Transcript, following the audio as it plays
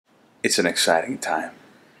It's an exciting time.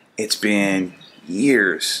 It's been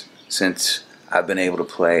years since I've been able to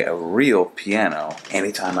play a real piano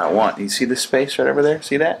anytime I want. You see this space right over there?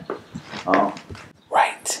 See that? Oh,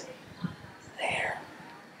 right there.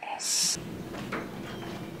 Yes.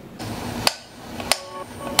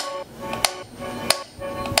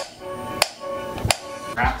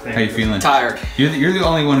 How you feeling? Tired. You're the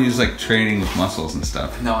only one who's like training with muscles and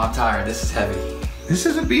stuff. No, I'm tired. This is heavy. This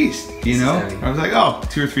is a beast, you know? I was like, oh,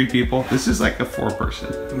 2 or 3 people. This is like a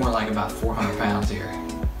 4-person. More like about 400 pounds here.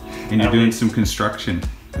 And you're doing some construction.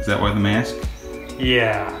 Is that why the mask?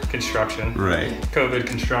 Yeah, construction. Right. COVID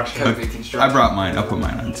construction. COVID construction. I brought mine. I'll put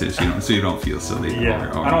mine on too, so you don't feel silly. Yeah,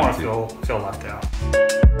 I don't want to feel left out.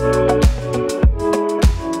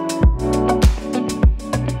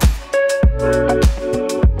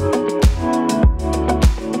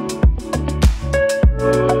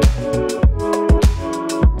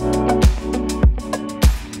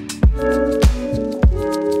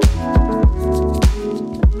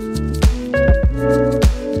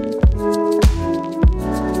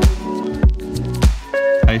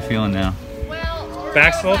 How you feeling now?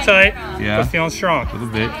 Back's a little tight, Yeah. but feeling strong. A little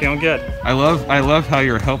bit. Feeling good. I love how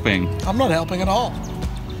you're helping. I'm not helping at all.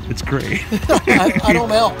 It's great. I don't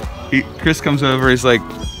help. Chris comes over, he's like,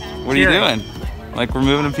 what are you Cheering. doing? Like, we're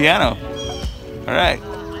moving a piano. All right.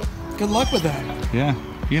 Good luck with that. Yeah,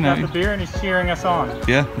 you Got the know. beer and he's cheering us on.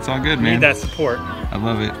 Yeah, it's all good, We man. need that support. I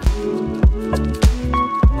love it.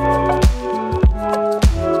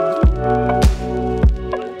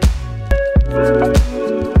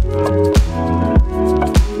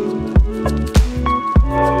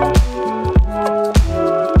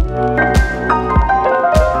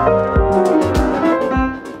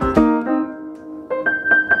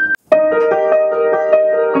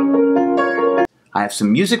 I have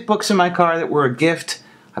some music books in my car that were a gift.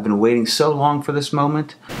 I've been waiting so long for this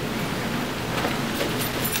moment.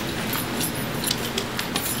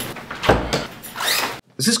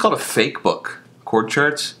 This is called a fake book. Chord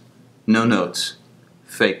charts, no notes.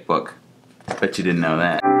 Fake book. Bet you didn't know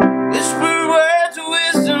that. Whisper words of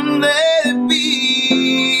wisdom, let it be.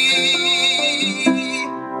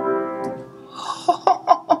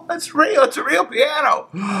 Oh, it's real. It's a real piano.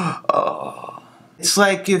 Oh. It's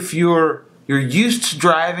like if you're used to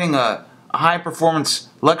driving a high-performance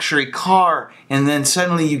luxury car and then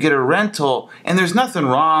suddenly you get a rental, and there's nothing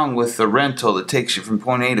wrong with the rental that takes you from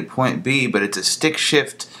point A to point B, but it's a stick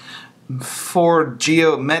shift Ford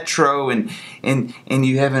Geo Metro and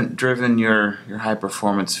you haven't driven your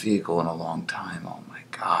high-performance vehicle in a long time. Oh my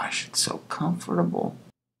gosh, it's so comfortable.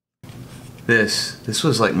 This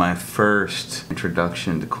was like my first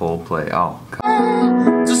introduction to Coldplay. Oh,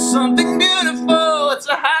 come to something beautiful. It's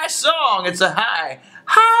a high song. It's a high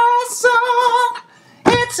song.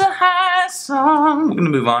 It's a high song. We're gonna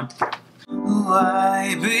move on. Oh,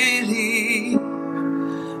 I believe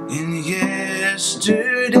in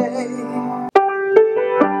yesterday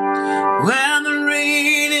when the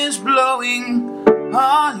rain is blowing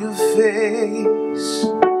on your face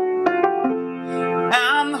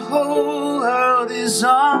and the whole world is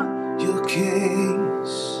on your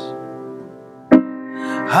case.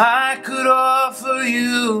 I could offer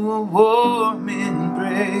you a warm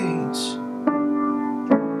embrace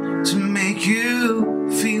to make you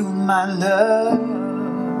feel my love.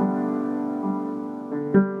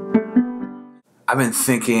 I've been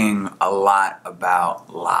thinking a lot about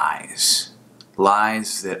lies.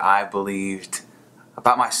 Lies that I believed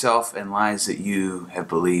about myself and lies that you have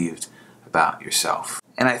believed about yourself.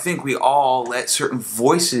 And I think we all let certain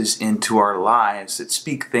voices into our lives that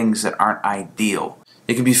speak things that aren't ideal.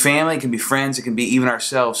 It can be family, it can be friends, it can be even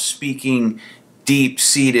ourselves speaking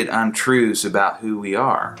deep-seated untruths about who we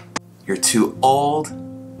are. You're too old,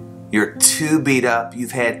 you're too beat up,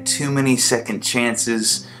 you've had too many second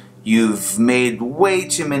chances, you've made way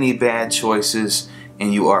too many bad choices,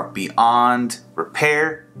 and you are beyond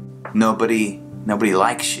repair. Nobody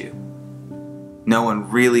likes you. No one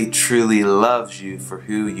really truly loves you for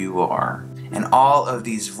who you are. And all of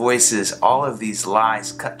these voices, all of these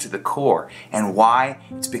lies cut to the core. And why?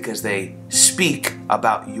 It's because they speak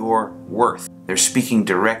about your worth. They're speaking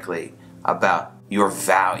directly about your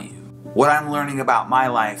value. What I'm learning about my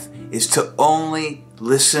life is to only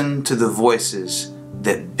listen to the voices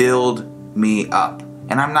that build me up.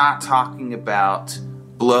 And I'm not talking about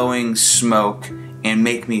blowing smoke and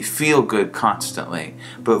make me feel good constantly,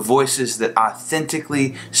 but voices that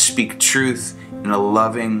authentically speak truth in a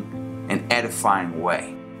loving and edifying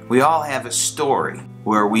way. We all have a story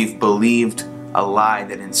where we've believed a lie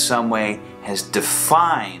that in some way has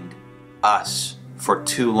defined us for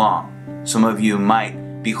too long. Some of you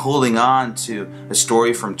might be holding on to a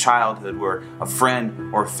story from childhood where a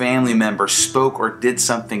friend or family member spoke or did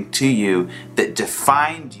something to you that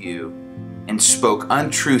defined you and spoke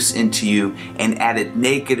untruths into you and added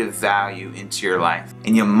negative value into your life.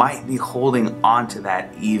 And you might be holding on to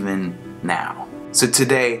that even now. So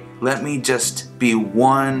today, let me just be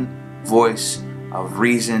one voice of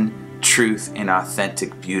reason, truth, and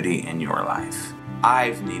authentic beauty in your life.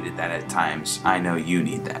 I've needed that at times. I know you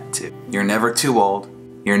need that too. You're never too old.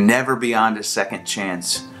 You're never beyond a second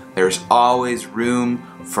chance. There's always room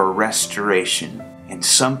for restoration. And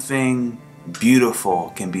something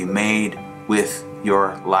beautiful can be made with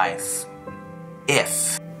your life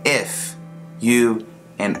if you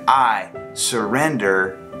and I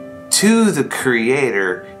surrender to the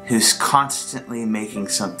Creator who's constantly making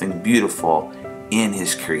something beautiful in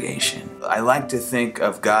His creation. I like to think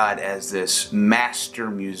of God as this master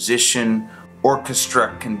musician,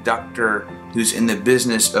 orchestra conductor who's in the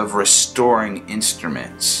business of restoring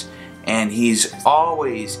instruments. And He's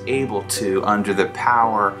always able to, under the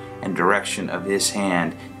power and direction of His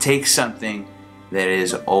hand, take something that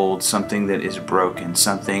is old, something that is broken,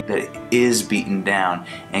 something that is beaten down,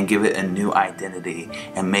 and give it a new identity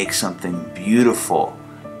and make something beautiful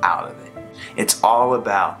out of it. It's all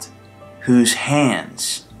about whose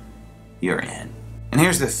hands you're in. And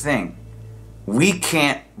here's the thing. We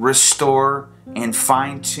can't restore and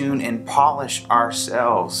fine-tune and polish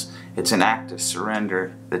ourselves. It's an act of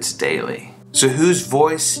surrender that's daily. So whose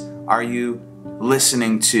voice are you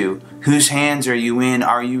listening to? Whose hands are you in?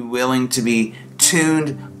 Are you willing to be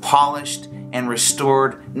tuned, polished, and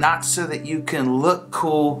restored, not so that you can look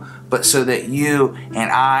cool, but so that you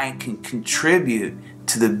and I can contribute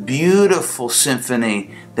to the beautiful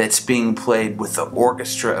symphony that's being played with the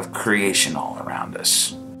orchestra of creation all around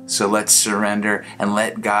us. So let's surrender and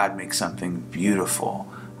let God make something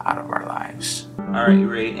beautiful out of our lives. All right, you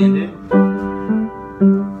ready to end it?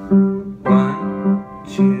 1,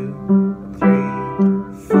 2, 3,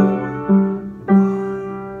 4.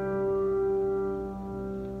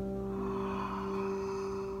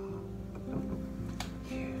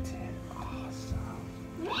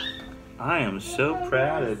 I am so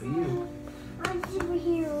proud of you. I'm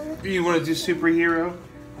superhero. You want to do superhero?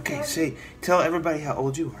 Okay, tell everybody how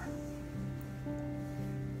old you are.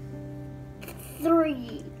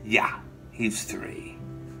 3. Yeah, he's 3.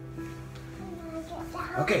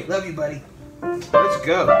 Okay, love you, buddy. Let's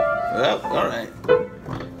go. Well, all right.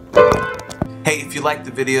 Hey, if you like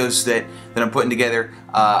the videos that I'm putting together,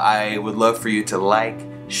 I would love for you to like,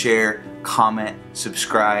 share, comment,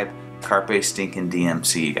 subscribe. Carpe, Stinkin, Diem.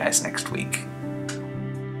 See you guys next week.